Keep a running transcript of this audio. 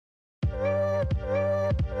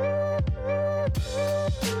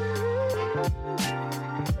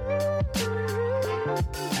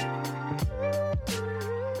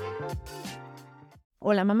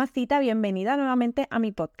Hola mamacita, bienvenida nuevamente a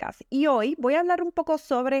mi podcast. Y hoy voy a hablar un poco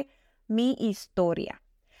sobre mi historia.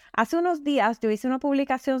 Hace unos días yo hice una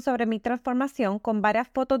publicación sobre mi transformación con varias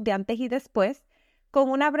fotos de antes y después, con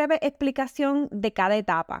una breve explicación de cada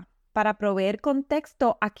etapa, para proveer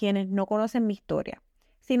contexto a quienes no conocen mi historia.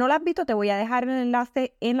 Si no la has visto, te voy a dejar el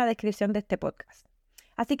enlace en la descripción de este podcast.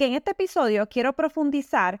 Así que en este episodio quiero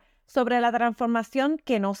profundizar sobre la transformación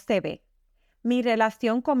que no se ve, mi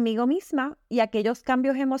relación conmigo misma y aquellos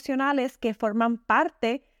cambios emocionales que forman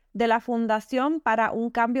parte de la fundación para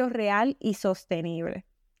un cambio real y sostenible.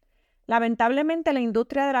 Lamentablemente, la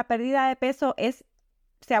industria de la pérdida de peso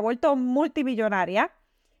se ha vuelto multimillonaria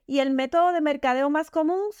y el método de mercadeo más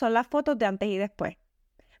común son las fotos de antes y después.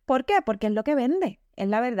 ¿Por qué? Porque es lo que vende, es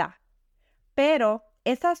la verdad. Pero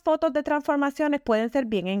esas fotos de transformaciones pueden ser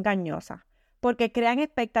bien engañosas, porque crean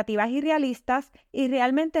expectativas irrealistas y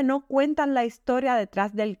realmente no cuentan la historia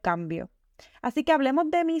detrás del cambio. Así que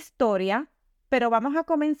hablemos de mi historia, pero vamos a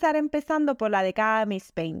comenzar empezando por la década de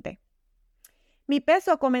mis 20. Mi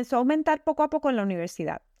peso comenzó a aumentar poco a poco en la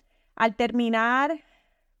universidad. Al terminar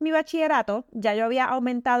mi bachillerato, ya yo había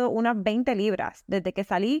aumentado unas 20 libras desde que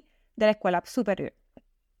salí de la escuela superior.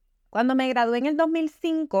 Cuando me gradué en el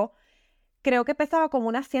 2005, creo que pesaba como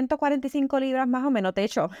unas 145 libras más o menos, de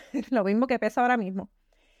hecho, lo mismo que peso ahora mismo.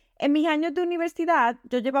 En mis años de universidad,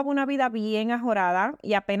 yo llevaba una vida bien ajorada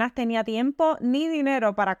y apenas tenía tiempo ni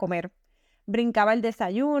dinero para comer. Brincaba el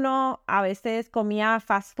desayuno, a veces comía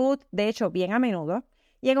fast food, de hecho, bien a menudo,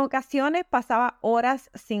 y en ocasiones pasaba horas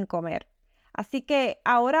sin comer. Así que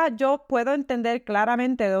ahora yo puedo entender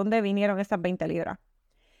claramente de dónde vinieron esas 20 libras.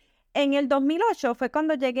 En el 2008 fue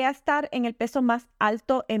cuando llegué a estar en el peso más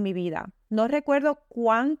alto en mi vida. No recuerdo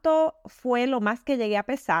cuánto fue lo más que llegué a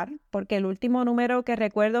pesar, porque el último número que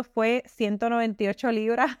recuerdo fue 198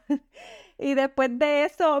 libras y después de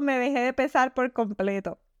eso me dejé de pesar por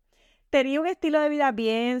completo. Tenía un estilo de vida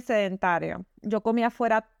bien sedentario. Yo comía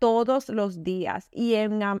afuera todos los días y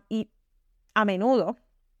a menudo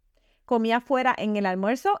comía afuera en el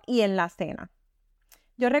almuerzo y en la cena.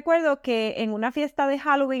 Yo recuerdo que en una fiesta de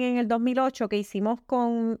Halloween en el 2008 que hicimos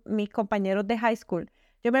con mis compañeros de high school,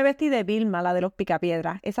 yo me vestí de Vilma, la de los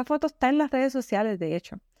Picapiedras. Esa foto está en las redes sociales, de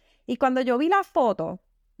hecho. Y cuando yo vi la foto,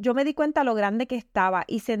 yo me di cuenta lo grande que estaba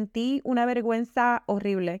y sentí una vergüenza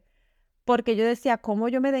horrible, porque yo decía, ¿cómo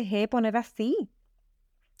yo me dejé poner así?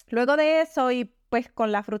 Luego de eso, y pues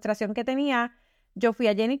con la frustración que tenía, yo fui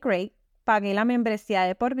a Jenny Craig, pagué la membresía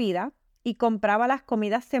de por vida y compraba las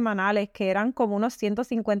comidas semanales, que eran como unos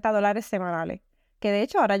 $150 semanales. Que de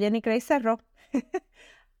hecho ahora Jenny Craig cerró.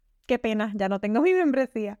 Qué pena, ya no tengo mi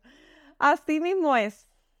membresía. Así mismo es.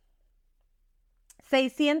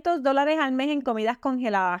 $600 al mes en comidas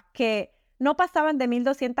congeladas, que no pasaban de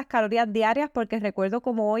 1,200 calorías diarias, porque recuerdo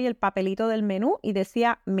como hoy el papelito del menú y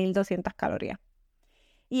decía 1,200 calorías.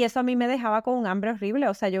 Y eso a mí me dejaba con un hambre horrible.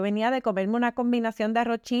 O sea, yo venía de comerme una combinación de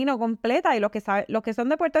arroz chino completa y los que son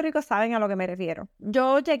de Puerto Rico saben a lo que me refiero.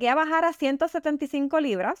 Yo llegué a bajar a 175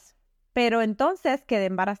 libras, pero entonces quedé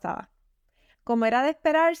embarazada. Como era de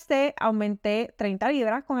esperarse, aumenté 30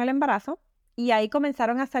 libras con el embarazo y ahí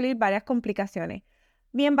comenzaron a salir varias complicaciones.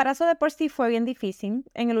 Mi embarazo de por sí fue bien difícil.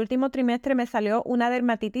 En el último trimestre me salió una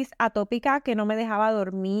dermatitis atópica que no me dejaba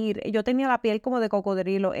dormir. Yo tenía la piel como de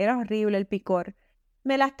cocodrilo, era horrible el picor.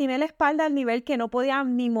 Me lastimé la espalda al nivel que no podía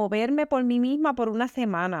ni moverme por mí misma por una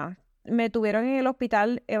semana. Me tuvieron en el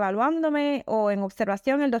hospital evaluándome o en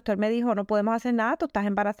observación. El doctor me dijo, no podemos hacer nada, tú estás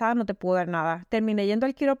embarazada, no te puedo dar nada. Terminé yendo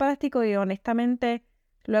al quiropráctico y honestamente,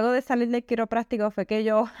 luego de salir del quiropráctico fue que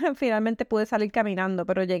yo finalmente pude salir caminando,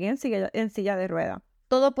 pero llegué en silla de ruedas.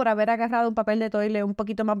 Todo por haber agarrado un papel de toile un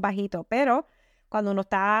poquito más bajito, pero cuando uno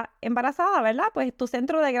está embarazada, ¿verdad? Pues tu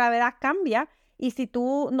centro de gravedad cambia. Y si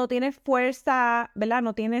tú no tienes fuerza, ¿verdad?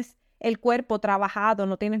 No tienes el cuerpo trabajado,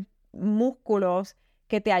 no tienes músculos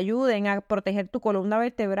que te ayuden a proteger tu columna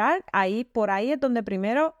vertebral, por ahí es donde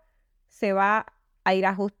primero se va a ir a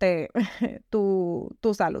ajuste tu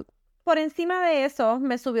salud. Por encima de eso,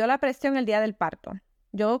 me subió la presión el día del parto.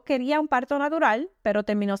 Yo quería un parto natural, pero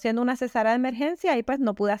terminó siendo una cesárea de emergencia y pues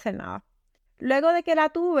no pude hacer nada. Luego de que la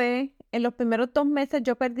tuve, en los primeros 2 meses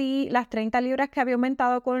yo perdí las 30 libras que había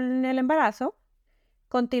aumentado con el embarazo.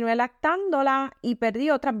 Continué lactándola y perdí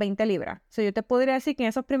otras 20 libras. Yo te podría decir que en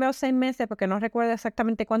esos primeros 6 meses, porque no recuerdo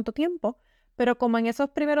exactamente cuánto tiempo, pero como en esos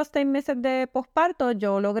primeros 6 meses de posparto,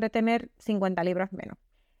 yo logré tener 50 libras menos.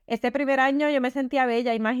 Este primer año yo me sentía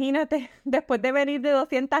bella, imagínate, después de venir de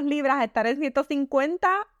 200 libras a estar en 150,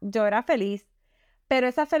 yo era feliz. Pero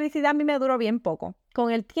esa felicidad a mí me duró bien poco.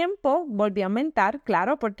 Con el tiempo volví a aumentar,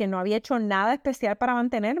 claro, porque no había hecho nada especial para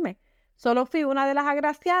mantenerme. Solo fui una de las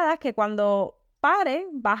agraciadas que cuando pare,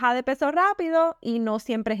 baja de peso rápido y no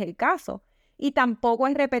siempre es el caso. Y tampoco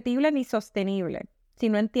es repetible ni sostenible, si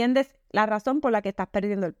no entiendes la razón por la que estás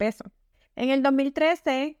perdiendo el peso. En el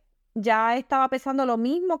 2013 ya estaba pesando lo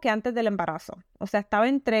mismo que antes del embarazo. O sea, estaba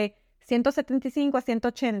entre 175 a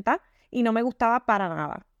 180 y no me gustaba para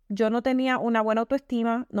nada. Yo no tenía una buena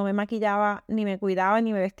autoestima, no me maquillaba, ni me cuidaba,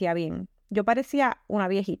 ni me vestía bien. Yo parecía una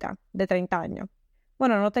viejita de 30 años.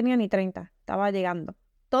 Bueno, no tenía ni 30, estaba llegando.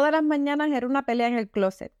 Todas las mañanas era una pelea en el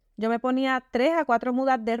closet. Yo me ponía 3 a 4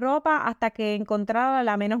 mudas de ropa hasta que encontrara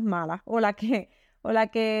la menos mala o con la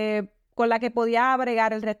que podía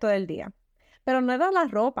bregar el resto del día. Pero no era la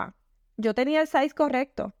ropa. Yo tenía el size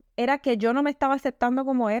correcto. Era que yo no me estaba aceptando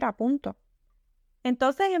como era, punto.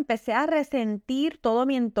 Entonces empecé a resentir todo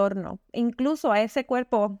mi entorno, incluso a ese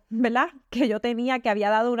cuerpo, ¿verdad?, que yo tenía, que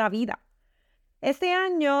había dado una vida. Ese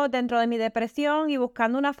año, dentro de mi depresión y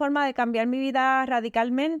buscando una forma de cambiar mi vida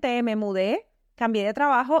radicalmente, me mudé, cambié de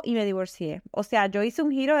trabajo y me divorcié. O sea, yo hice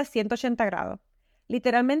un giro de 180 grados.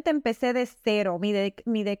 Literalmente empecé de cero,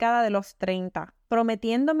 mi década de los 30,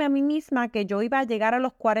 prometiéndome a mí misma que yo iba a llegar a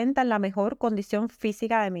los 40 en la mejor condición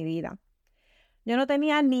física de mi vida. Yo no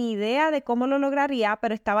tenía ni idea de cómo lo lograría,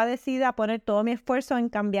 pero estaba decidida a poner todo mi esfuerzo en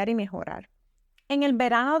cambiar y mejorar. En el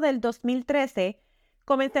verano del 2013,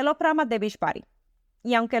 comencé los programas de Beachbody.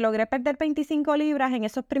 Y aunque logré perder 25 libras en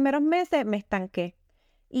esos primeros meses, me estanqué.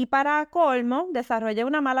 Y para colmo, desarrollé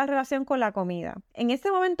una mala relación con la comida. En ese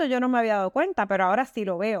momento yo no me había dado cuenta, pero ahora sí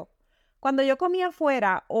lo veo. Cuando yo comía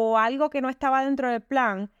afuera o algo que no estaba dentro del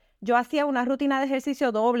plan, yo hacía una rutina de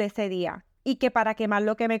ejercicio doble ese día. Y que para quemar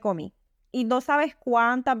lo que me comí. Y no sabes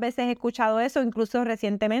cuántas veces he escuchado eso, incluso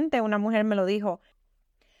recientemente una mujer me lo dijo.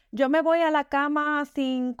 Yo me voy a la cama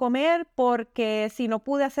sin comer porque si no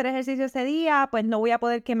pude hacer ejercicio ese día, pues no voy a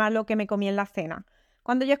poder quemar lo que me comí en la cena.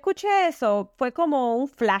 Cuando yo escuché eso, fue como un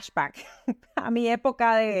flashback a mi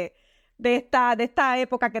época de esta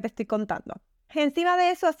época que te estoy contando. Encima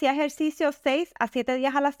de eso, hacía ejercicio 6 a 7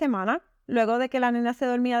 días a la semana, luego de que la nena se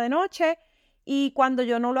dormía de noche, y cuando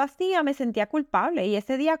yo no lo hacía me sentía culpable y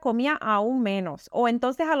ese día comía aún menos. O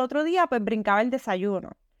entonces al otro día pues brincaba el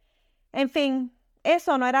desayuno. En fin,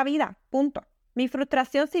 eso no era vida, punto. Mi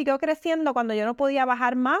frustración siguió creciendo cuando yo no podía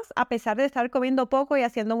bajar más a pesar de estar comiendo poco y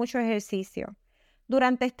haciendo mucho ejercicio.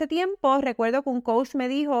 Durante este tiempo recuerdo que un coach me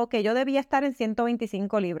dijo que yo debía estar en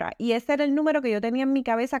 125 libras y ese era el número que yo tenía en mi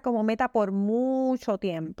cabeza como meta por mucho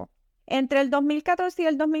tiempo. Entre el 2014 y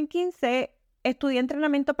el 2015 estudié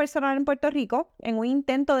entrenamiento personal en Puerto Rico en un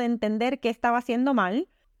intento de entender qué estaba haciendo mal.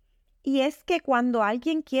 Y es que cuando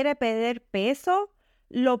alguien quiere perder peso,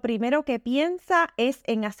 lo primero que piensa es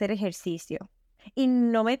en hacer ejercicio. Y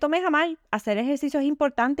no me tomes a mal, hacer ejercicio es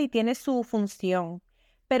importante y tiene su función.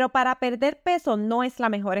 Pero para perder peso no es la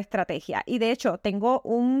mejor estrategia. Y de hecho, tengo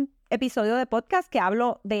un episodio de podcast que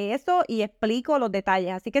hablo de eso y explico los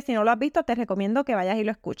detalles. Así que si no lo has visto, te recomiendo que vayas y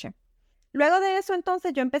lo escuches. Luego de eso,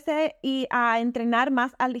 entonces, yo empecé a entrenar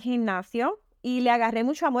más al gimnasio y le agarré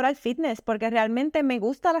mucho amor al fitness porque realmente me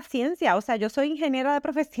gusta la ciencia. O sea, yo soy ingeniera de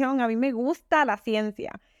profesión, a mí me gusta la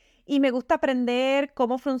ciencia y me gusta aprender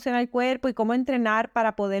cómo funciona el cuerpo y cómo entrenar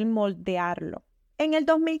para poder moldearlo. En el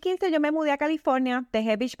 2015 yo me mudé a California,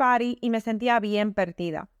 dejé Beachbody y me sentía bien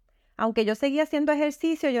perdida. Aunque yo seguía haciendo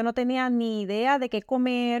ejercicio, yo no tenía ni idea de qué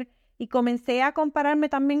comer. Y comencé a compararme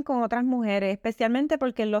también con otras mujeres, especialmente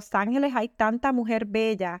porque en Los Ángeles hay tanta mujer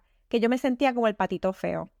bella que yo me sentía como el patito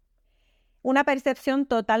feo. Una percepción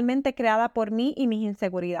totalmente creada por mí y mis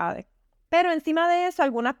inseguridades. Pero encima de eso,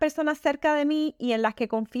 algunas personas cerca de mí y en las que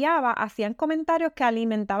confiaba hacían comentarios que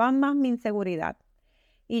alimentaban más mi inseguridad.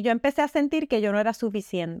 Y yo empecé a sentir que yo no era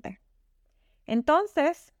suficiente.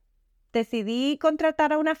 Entonces, decidí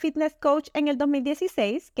contratar a una fitness coach en el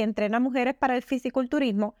 2016 que entrena mujeres para el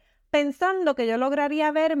fisiculturismo, pensando que yo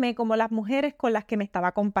lograría verme como las mujeres con las que me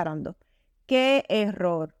estaba comparando. ¡Qué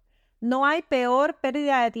error! No hay peor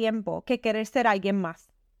pérdida de tiempo que querer ser alguien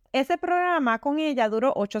más. Ese programa con ella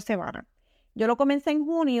duró 8 semanas. Yo lo comencé en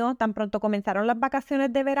junio, tan pronto comenzaron las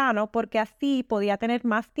vacaciones de verano, porque así podía tener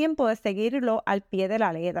más tiempo de seguirlo al pie de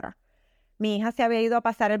la letra. Mi hija se había ido a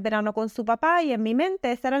pasar el verano con su papá y en mi mente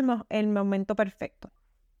ese era el momento perfecto.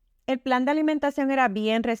 El plan de alimentación era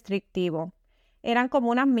bien restrictivo. Eran como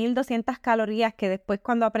unas 1,200 calorías que después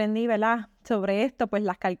cuando aprendí, ¿verdad?, sobre esto, pues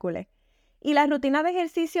las calculé. Y la rutina de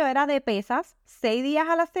ejercicio era de pesas, 6 días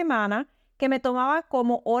a la semana, que me tomaba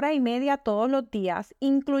como 1:30 todos los días,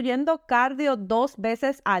 incluyendo cardio 2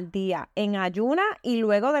 veces al día, en ayuna y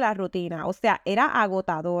luego de la rutina. O sea, era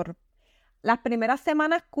agotador. Las primeras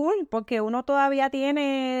semanas cool, porque uno todavía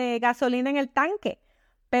tiene gasolina en el tanque,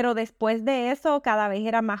 pero después de eso cada vez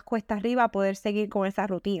era más cuesta arriba poder seguir con esa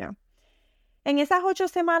rutina. En esas 8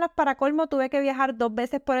 semanas, para colmo, tuve que viajar 2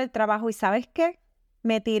 veces por el trabajo y ¿sabes qué?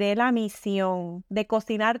 Me tiré la misión de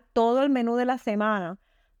cocinar todo el menú de la semana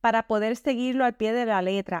para poder seguirlo al pie de la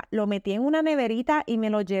letra. Lo metí en una neverita y me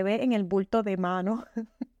lo llevé en el bulto de mano.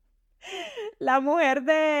 La mujer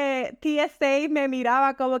de TSA me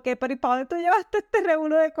miraba como que, pero ¿y para dónde tú llevaste este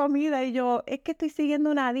reúno de comida? Y yo, es que estoy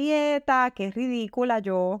siguiendo una dieta, qué ridícula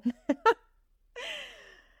yo.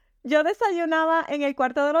 Yo desayunaba en el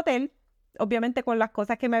cuarto del hotel, obviamente con las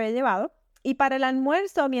cosas que me había llevado, y para el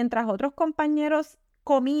almuerzo, mientras otros compañeros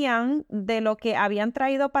comían de lo que habían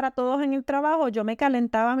traído para todos en el trabajo, yo me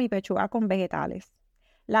calentaba mi pechuga con vegetales.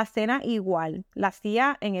 La cena igual, la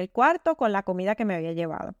hacía en el cuarto con la comida que me había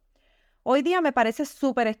llevado. Hoy día me parece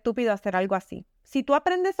súper estúpido hacer algo así. Si tú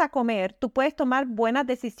aprendes a comer, tú puedes tomar buenas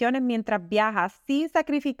decisiones mientras viajas sin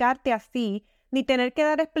sacrificarte así, ni tener que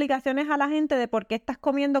dar explicaciones a la gente de por qué estás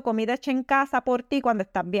comiendo comida hecha en casa por ti cuando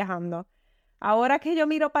estás viajando. Ahora que yo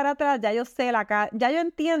miro para atrás, ya yo sé ya yo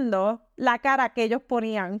entiendo la cara que ellos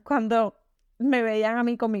ponían cuando me veían a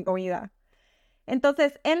mí con mi comida.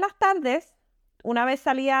 Entonces, en las tardes, una vez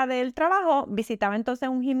salía del trabajo, visitaba entonces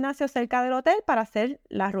un gimnasio cerca del hotel para hacer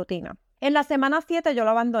la rutina. En la semana 7 yo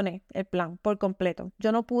lo abandoné, el plan, por completo.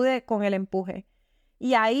 Yo no pude con el empuje.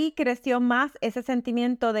 Y ahí creció más ese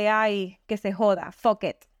sentimiento de, ay, que se joda, fuck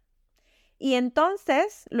it. Y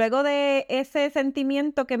entonces, luego de ese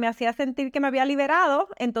sentimiento que me hacía sentir que me había liberado,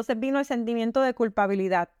 entonces vino el sentimiento de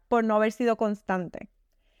culpabilidad por no haber sido constante.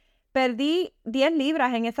 Perdí 10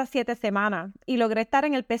 libras en esas 7 semanas y logré estar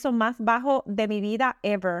en el peso más bajo de mi vida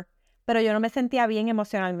ever, pero yo no me sentía bien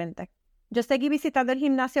emocionalmente. Yo seguí visitando el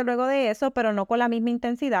gimnasio luego de eso, pero no con la misma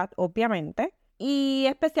intensidad, obviamente. Y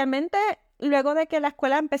especialmente luego de que la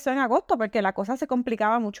escuela empezó en agosto, porque la cosa se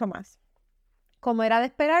complicaba mucho más. Como era de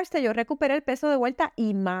esperarse, yo recuperé el peso de vuelta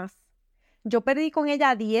y más. Yo perdí con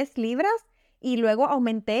ella 10 libras y luego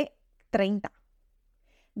aumenté 30.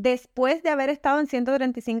 Después de haber estado en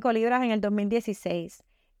 135 libras en el 2016,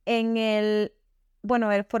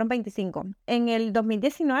 fueron 25. En el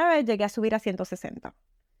 2019 llegué a subir a 160.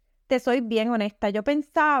 Te soy bien honesta, yo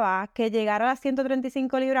pensaba que llegar a las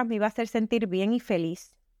 135 libras me iba a hacer sentir bien y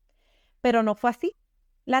feliz, pero no fue así.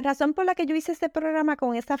 La razón por la que yo hice este programa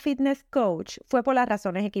con esa fitness coach fue por las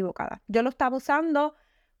razones equivocadas. Yo lo estaba usando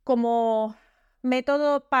como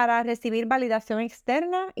método para recibir validación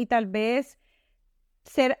externa y tal vez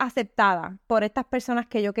ser aceptada por estas personas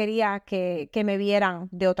que yo quería que me vieran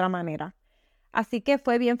de otra manera. Así que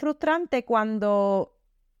fue bien frustrante cuando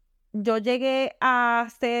yo llegué a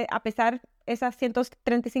pesar esas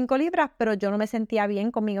 135 libras, pero yo no me sentía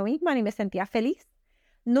bien conmigo misma ni me sentía feliz.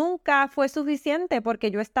 Nunca fue suficiente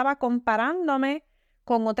porque yo estaba comparándome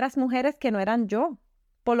con otras mujeres que no eran yo.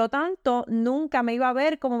 Por lo tanto, nunca me iba a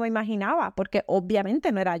ver como me imaginaba, porque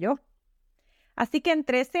obviamente no era yo. Así que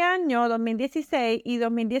entre ese año, 2016 y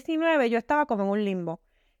 2019, yo estaba como en un limbo.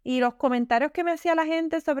 Y los comentarios que me hacía la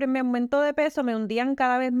gente sobre mi aumento de peso me hundían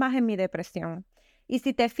cada vez más en mi depresión. Y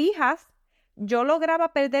si te fijas, yo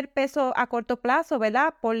lograba perder peso a corto plazo,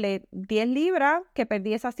 ¿verdad? Por 10 libras que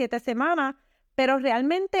perdí esas 7 semanas, pero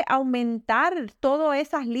realmente aumentar todas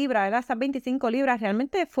esas libras, ¿verdad? Esas 25 libras,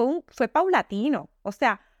 realmente fue paulatino. O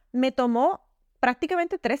sea, me tomó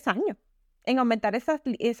prácticamente 3 años en aumentar esas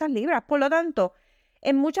libras. Por lo tanto,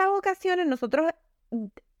 en muchas ocasiones nosotros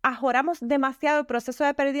ajoramos demasiado el proceso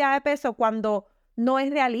de pérdida de peso cuando no es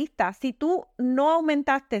realista. Si tú no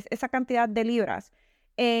aumentaste esa cantidad de libras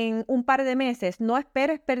en un par de meses, no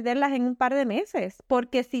esperes perderlas en un par de meses,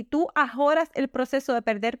 porque si tú ajoras el proceso de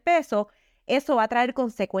perder peso, eso va a traer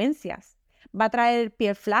consecuencias. Va a traer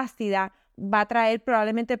piel flácida, va a traer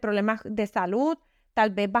probablemente problemas de salud, tal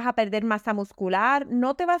vez vas a perder masa muscular,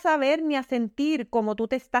 no te vas a ver ni a sentir como tú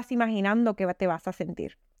te estás imaginando que te vas a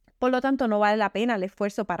sentir. Por lo tanto, no vale la pena el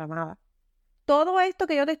esfuerzo para nada. Todo esto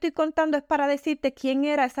que yo te estoy contando es para decirte quién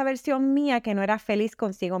era esa versión mía que no era feliz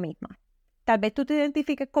consigo misma. Tal vez tú te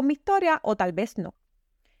identifiques con mi historia o tal vez no.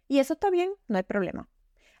 Y eso está bien, no hay problema.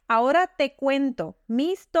 Ahora te cuento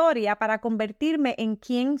mi historia para convertirme en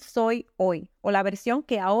quien soy hoy o la versión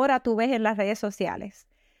que ahora tú ves en las redes sociales.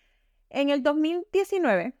 En el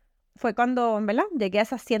 2019 fue cuando, ¿verdad?, llegué a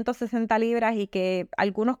esas 160 libras y que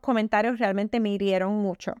algunos comentarios realmente me hirieron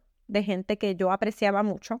mucho de gente que yo apreciaba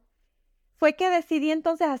mucho. Fue que decidí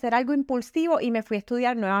entonces hacer algo impulsivo y me fui a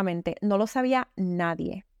estudiar nuevamente. No lo sabía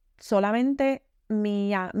nadie, solamente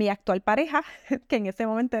mi actual pareja, que en ese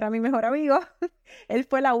momento era mi mejor amigo. Él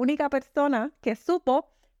fue la única persona que supo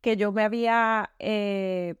que yo me había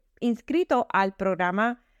inscrito al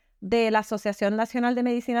programa de la Asociación Nacional de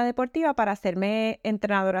Medicina Deportiva para hacerme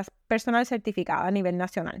entrenadora personal certificada a nivel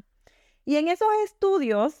nacional. Y en esos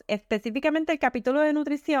estudios, específicamente el capítulo de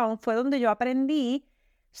nutrición, fue donde yo aprendí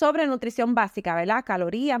sobre nutrición básica, ¿verdad?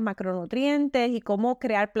 Calorías, macronutrientes y cómo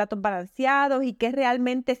crear platos balanceados y qué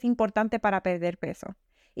realmente es importante para perder peso.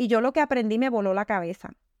 Y yo lo que aprendí me voló la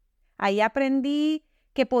cabeza. Ahí aprendí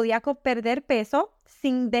que podía perder peso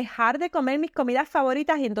sin dejar de comer mis comidas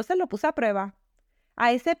favoritas y entonces lo puse a prueba.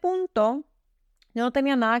 A ese punto, yo no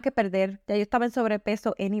tenía nada que perder, ya yo estaba en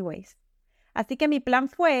sobrepeso anyways. Así que mi plan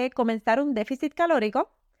fue comenzar un déficit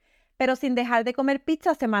calórico, pero sin dejar de comer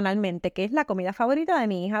pizza semanalmente, que es la comida favorita de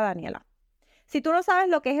mi hija Daniela. Si tú no sabes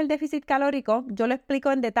lo que es el déficit calórico, yo lo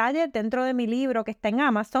explico en detalle dentro de mi libro que está en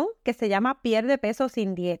Amazon, que se llama Pierde peso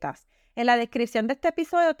sin dietas. En la descripción de este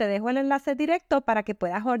episodio te dejo el enlace directo para que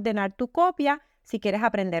puedas ordenar tu copia si quieres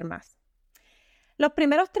aprender más. Los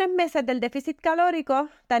primeros 3 meses del déficit calórico,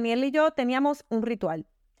 Daniel y yo teníamos un ritual.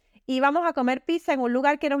 Íbamos a comer pizza en un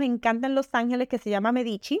lugar que nos encanta en Los Ángeles que se llama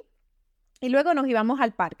Medici y luego nos íbamos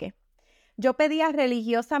al parque. Yo pedía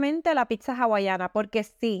religiosamente la pizza hawaiana porque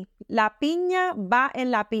sí, la piña va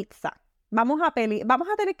en la pizza. Vamos a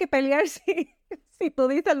tener que pelear si tú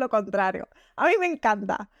dices lo contrario. A mí me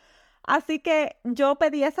encanta. Así que yo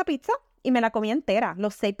pedí esa pizza y me la comí entera.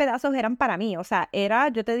 Los 6 pedazos eran para mí. O sea,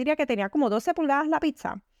 yo te diría que tenía como 12 pulgadas la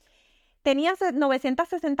pizza. Tenía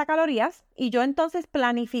 960 calorías y yo entonces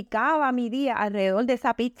planificaba mi día alrededor de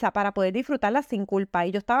esa pizza para poder disfrutarla sin culpa.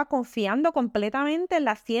 Y yo estaba confiando completamente en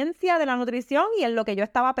la ciencia de la nutrición y en lo que yo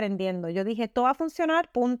estaba aprendiendo. Yo dije, esto va a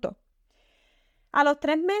funcionar, punto. A los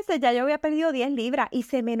 3 meses ya yo había perdido 10 libras y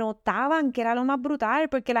se me notaban que era lo más brutal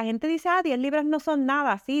porque la gente dice, 10 libras no son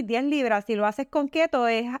nada. Sí, 10 libras, si lo haces con keto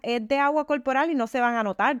es de agua corporal y no se van a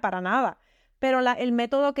notar para nada. Pero el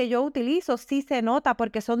método que yo utilizo sí se nota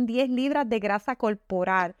porque son 10 libras de grasa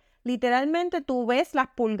corporal. Literalmente tú ves las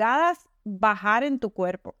pulgadas bajar en tu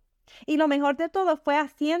cuerpo. Y lo mejor de todo fue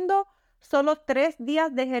haciendo solo 3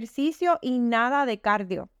 días de ejercicio y nada de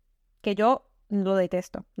cardio, que yo lo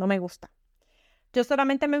detesto, no me gusta. Yo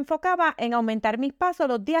solamente me enfocaba en aumentar mis pasos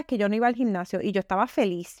los días que yo no iba al gimnasio y yo estaba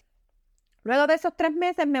feliz. Luego de esos 3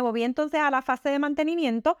 meses me moví entonces a la fase de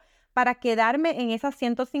mantenimiento para quedarme en esas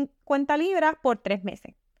 150 libras por 3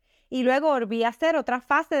 meses. Y luego volví a hacer otra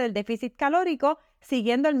fase del déficit calórico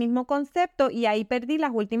siguiendo el mismo concepto y ahí perdí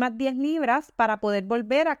las últimas 10 libras para poder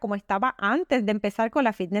volver a como estaba antes de empezar con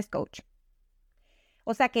la fitness coach.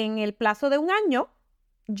 O sea que en el plazo de un año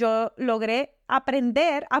yo logré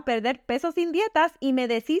aprender a perder peso sin dietas y me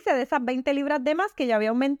deshice de esas 20 libras de más que yo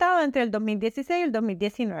había aumentado entre el 2016 y el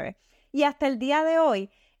 2019. Y hasta el día de hoy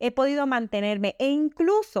he podido mantenerme e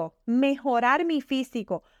incluso mejorar mi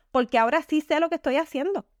físico, porque ahora sí sé lo que estoy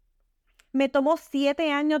haciendo. Me tomó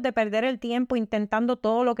 7 años de perder el tiempo intentando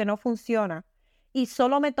todo lo que no funciona y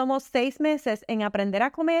solo me tomó 6 meses en aprender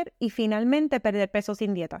a comer y finalmente perder peso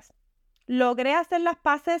sin dietas. Logré hacer las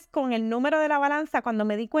paces con el número de la balanza cuando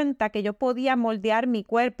me di cuenta que yo podía moldear mi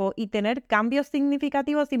cuerpo y tener cambios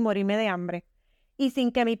significativos sin morirme de hambre. Y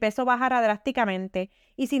sin que mi peso bajara drásticamente,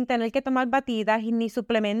 y sin tener que tomar batidas, y ni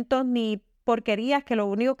suplementos, ni porquerías que lo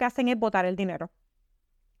único que hacen es botar el dinero.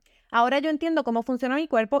 Ahora yo entiendo cómo funciona mi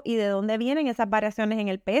cuerpo y de dónde vienen esas variaciones en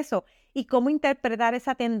el peso, y cómo interpretar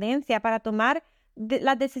esa tendencia para tomar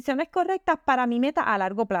las decisiones correctas para mi meta a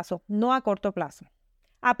largo plazo, no a corto plazo.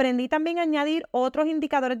 Aprendí también a añadir otros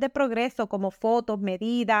indicadores de progreso como fotos,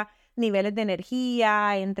 medidas, niveles de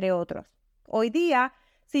energía, entre otros. Hoy día,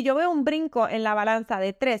 si yo veo un brinco en la balanza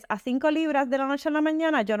de 3 a 5 libras de la noche a la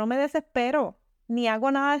mañana, yo no me desespero, ni hago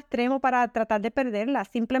nada extremo para tratar de perderla.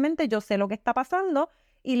 Simplemente yo sé lo que está pasando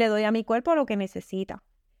y le doy a mi cuerpo lo que necesita.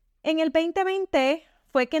 En el 2020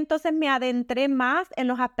 fue que entonces me adentré más en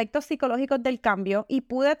los aspectos psicológicos del cambio y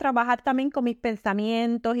pude trabajar también con mis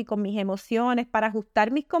pensamientos y con mis emociones para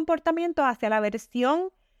ajustar mis comportamientos hacia la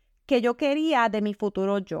versión que yo quería de mi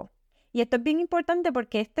futuro yo. Y esto es bien importante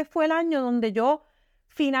porque este fue el año donde yo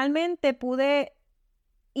finalmente pude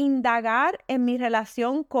indagar en mi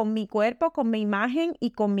relación con mi cuerpo, con mi imagen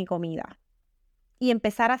y con mi comida. Y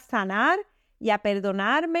empezar a sanar y a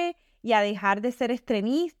perdonarme y a dejar de ser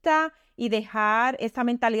extremista y dejar esa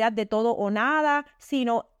mentalidad de todo o nada,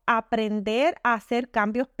 sino aprender a hacer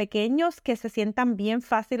cambios pequeños que se sientan bien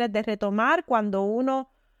fáciles de retomar cuando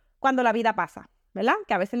la vida pasa, ¿verdad?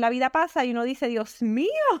 Que a veces la vida pasa y uno dice, Dios mío,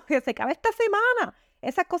 que se acabe esta semana.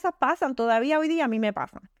 Esas cosas pasan, todavía hoy día a mí me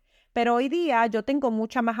pasan. Pero hoy día yo tengo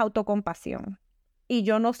mucha más autocompasión y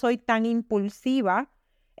yo no soy tan impulsiva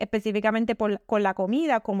específicamente con la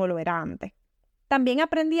comida como lo era antes. También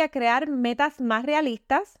aprendí a crear metas más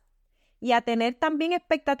realistas y a tener también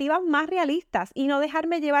expectativas más realistas y no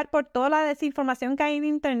dejarme llevar por toda la desinformación que hay en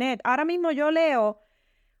internet. Ahora mismo yo leo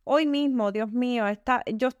Hoy mismo, Dios mío,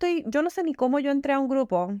 yo no sé ni cómo yo entré a un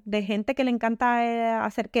grupo de gente que le encanta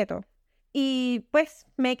hacer keto. Y pues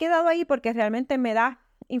me he quedado ahí porque realmente me da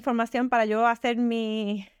información para yo hacer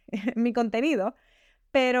mi, mi contenido.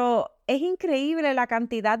 Pero es increíble la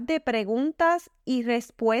cantidad de preguntas y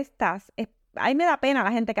respuestas. Ahí me da pena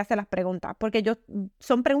la gente que hace las preguntas, porque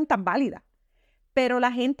son preguntas válidas. Pero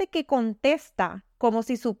la gente que contesta como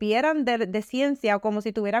si supieran de ciencia o como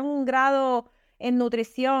si tuvieran un grado en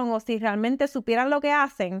nutrición o si realmente supieran lo que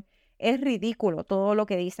hacen, es ridículo todo lo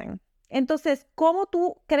que dicen. Entonces, ¿cómo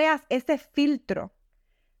tú creas ese filtro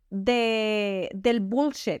del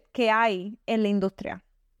bullshit que hay en la industria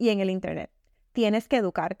y en el internet? Tienes que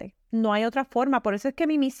educarte. No hay otra forma. Por eso es que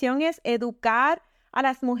mi misión es educar a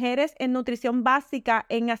las mujeres en nutrición básica,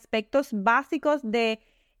 en aspectos básicos de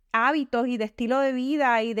hábitos y de estilo de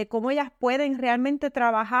vida y de cómo ellas pueden realmente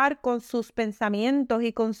trabajar con sus pensamientos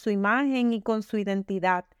y con su imagen y con su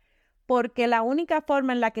identidad. Porque la única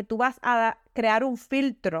forma en la que tú vas a crear un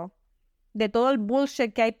filtro de todo el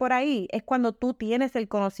bullshit que hay por ahí es cuando tú tienes el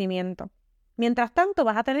conocimiento. Mientras tanto,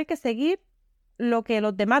 vas a tener que seguir lo que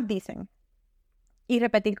los demás dicen y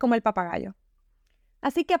repetir como el papagayo.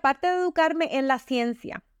 Así que aparte de educarme en la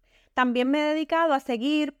ciencia, también me he dedicado a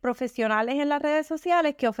seguir profesionales en las redes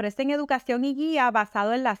sociales que ofrecen educación y guía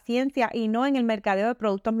basado en la ciencia y no en el mercadeo de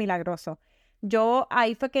productos milagrosos.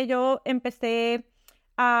 Ahí fue que yo empecé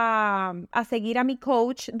a seguir a mi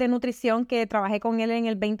coach de nutrición que trabajé con él en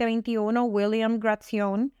el 2021, William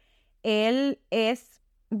Grazion. Él es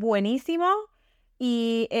buenísimo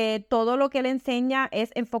y todo lo que él enseña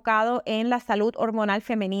es enfocado en la salud hormonal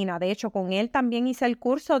femenina. De hecho, con él también hice el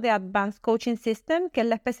curso de Advanced Coaching System, que es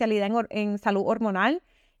la especialidad en salud hormonal.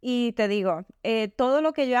 Y te digo, todo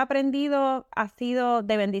lo que yo he aprendido ha sido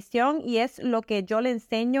de bendición y es lo que yo le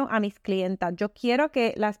enseño a mis clientas. Yo quiero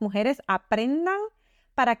que las mujeres aprendan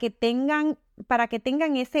para que tengan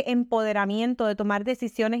ese empoderamiento de tomar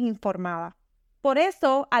decisiones informadas. Por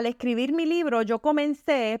eso, al escribir mi libro, yo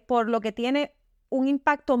comencé por lo que tiene un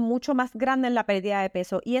impacto mucho más grande en la pérdida de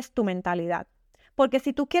peso y es tu mentalidad. Porque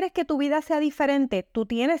si tú quieres que tu vida sea diferente, tú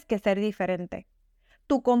tienes que ser diferente.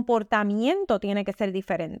 Tu comportamiento tiene que ser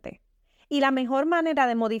diferente. Y la mejor manera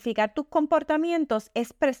de modificar tus comportamientos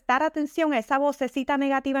es prestar atención a esa vocecita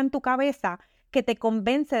negativa en tu cabeza que te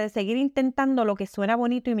convence de seguir intentando lo que suena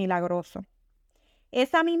bonito y milagroso.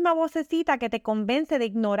 Esa misma vocecita que te convence de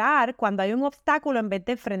ignorar cuando hay un obstáculo en vez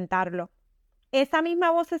de enfrentarlo. Esa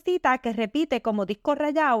misma vocecita que repite como disco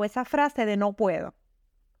rayado esa frase de no puedo.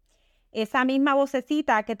 Esa misma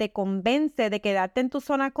vocecita que te convence de quedarte en tu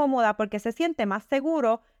zona cómoda porque se siente más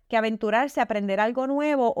seguro que aventurarse a aprender algo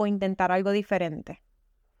nuevo o intentar algo diferente.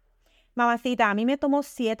 Mamacita, a mí me tomó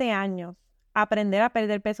 7 años aprender a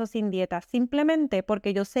perder peso sin dieta, simplemente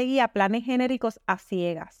porque yo seguía planes genéricos a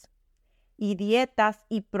ciegas. Y dietas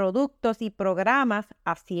y productos y programas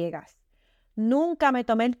a ciegas. Nunca me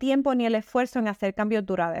tomé el tiempo ni el esfuerzo en hacer cambios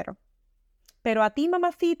duraderos. Pero a ti,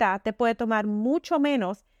 mamacita, te puede tomar mucho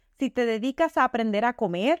menos si te dedicas a aprender a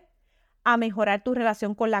comer, a mejorar tu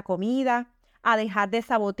relación con la comida, a dejar de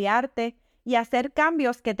sabotearte y a hacer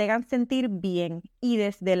cambios que te hagan sentir bien y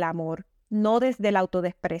desde el amor, no desde el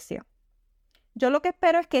autodesprecio. Yo lo que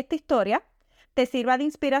espero es que esta historia te sirva de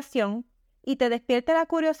inspiración y te despierte la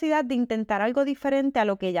curiosidad de intentar algo diferente a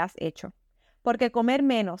lo que ya has hecho. Porque comer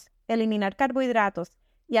menos, eliminar carbohidratos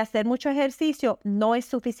y hacer mucho ejercicio no es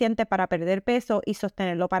suficiente para perder peso y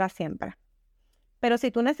sostenerlo para siempre. Pero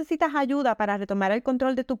si tú necesitas ayuda para retomar el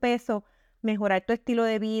control de tu peso, mejorar tu estilo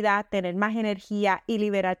de vida, tener más energía y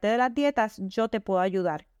liberarte de las dietas, yo te puedo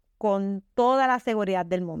ayudar con toda la seguridad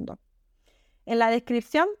del mundo. En la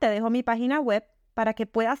descripción te dejo mi página web para que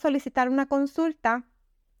puedas solicitar una consulta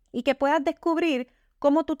y que puedas descubrir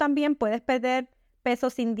cómo tú también puedes perder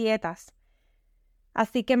peso sin dietas.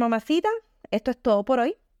 Así que, mamacita, esto es todo por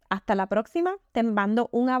hoy. Hasta la próxima. Te mando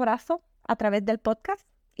un abrazo a través del podcast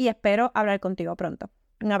y espero hablar contigo pronto.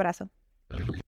 Un abrazo.